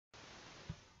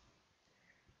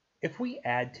If we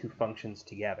add two functions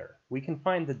together, we can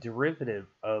find the derivative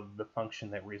of the function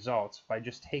that results by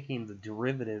just taking the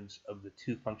derivatives of the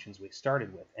two functions we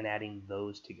started with and adding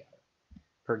those together.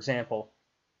 For example,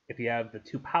 if you have the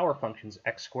two power functions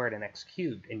x squared and x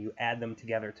cubed and you add them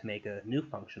together to make a new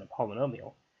function, a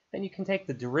polynomial, then you can take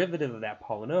the derivative of that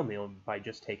polynomial by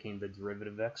just taking the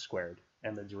derivative of x squared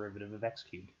and the derivative of x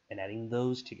cubed and adding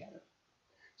those together.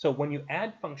 So when you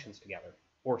add functions together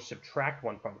or subtract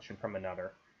one function from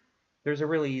another, there's a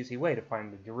really easy way to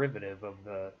find the derivative of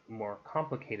the more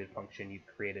complicated function you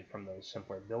created from those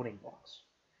simpler building blocks.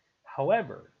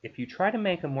 However, if you try to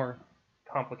make a more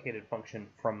complicated function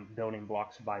from building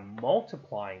blocks by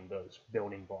multiplying those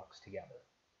building blocks together,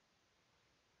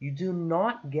 you do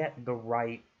not get the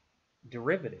right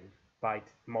derivative by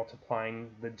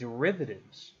multiplying the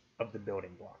derivatives of the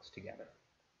building blocks together.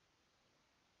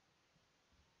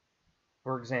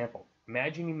 For example,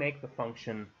 imagine you make the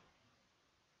function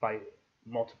by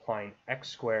multiplying x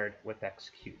squared with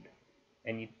x cubed,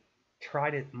 and you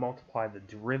try to multiply the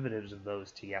derivatives of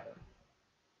those together.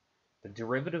 The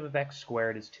derivative of x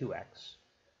squared is 2x.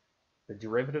 The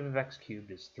derivative of x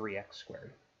cubed is 3x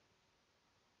squared.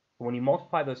 When you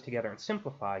multiply those together and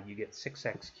simplify, you get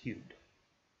 6x cubed.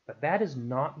 But that is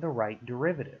not the right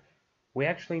derivative. We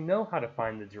actually know how to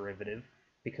find the derivative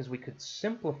because we could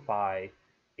simplify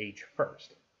h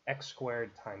first. X squared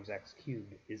times x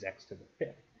cubed is x to the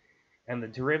fifth. And the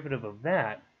derivative of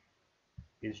that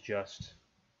is just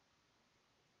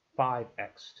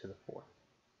 5x to the fourth.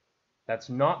 That's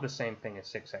not the same thing as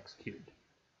 6x cubed.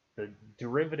 The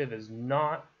derivative is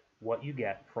not what you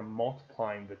get from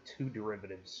multiplying the two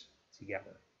derivatives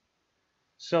together.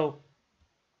 So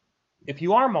if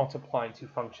you are multiplying two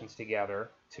functions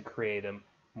together to create a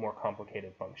more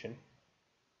complicated function,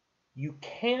 you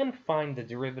can find the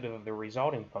derivative of the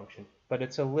resulting function, but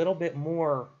it's a little bit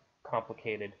more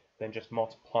complicated than just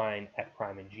multiplying f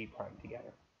prime and g prime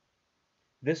together.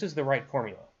 This is the right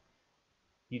formula.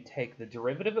 You take the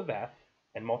derivative of f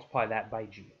and multiply that by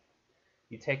g.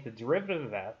 You take the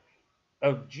derivative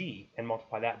of g and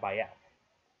multiply that by f.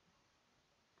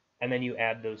 And then you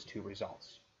add those two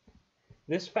results.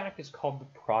 This fact is called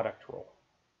the product rule.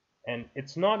 And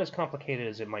it's not as complicated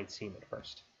as it might seem at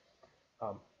first.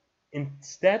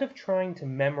 Instead of trying to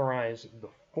memorize the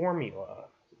formula,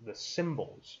 the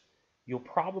symbols, you'll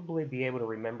probably be able to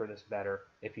remember this better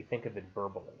if you think of it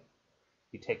verbally.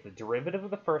 You take the derivative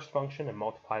of the first function and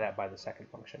multiply that by the second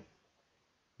function.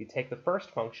 You take the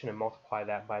first function and multiply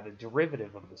that by the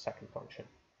derivative of the second function.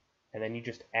 And then you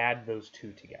just add those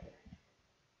two together.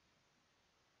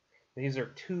 These are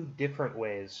two different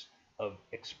ways of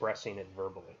expressing it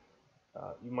verbally.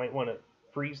 You might want to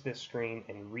freeze this screen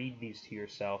and read these to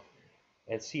yourself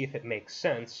and see if it makes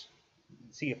sense.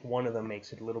 See if one of them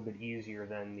makes it a little bit easier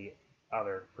than the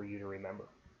other for you to remember.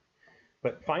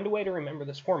 But find a way to remember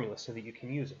this formula so that you can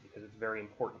use it, because it's very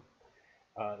important.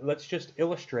 Let's just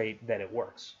illustrate that it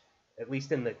works, at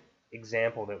least in the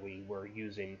example that we were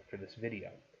using for this video.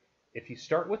 If you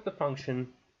start with the function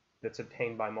that's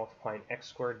obtained by multiplying x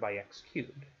squared by x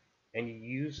cubed, and you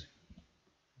use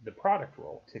the product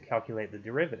rule to calculate the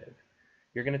derivative,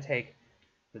 you're going to take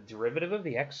the derivative of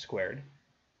the x squared,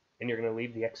 and you're going to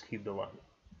leave the x cubed alone.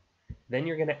 Then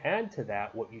you're going to add to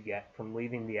that what you get from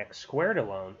leaving the x squared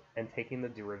alone and taking the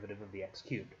derivative of the x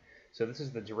cubed. So this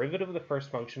is the derivative of the first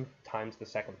function times the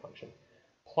second function,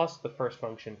 plus the first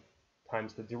function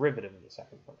times the derivative of the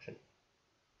second function.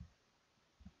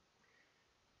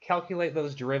 Calculate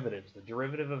those derivatives. The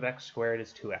derivative of x squared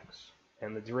is 2x,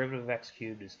 and the derivative of x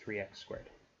cubed is 3x squared.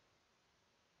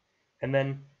 And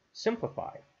then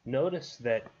simplify. Notice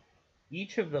that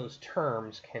each of those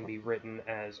terms can be written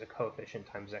as a coefficient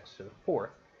times x to the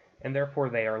fourth, and therefore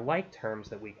they are like terms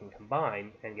that we can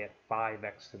combine and get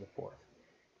 5x to the fourth.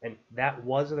 And that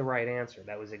was the right answer.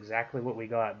 That was exactly what we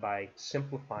got by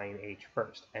simplifying h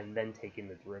first and then taking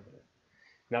the derivative.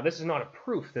 Now, this is not a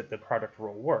proof that the product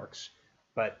rule works,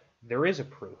 but there is a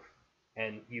proof,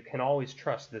 and you can always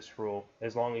trust this rule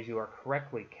as long as you are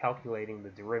correctly calculating the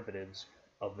derivatives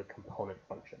of the component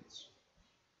functions.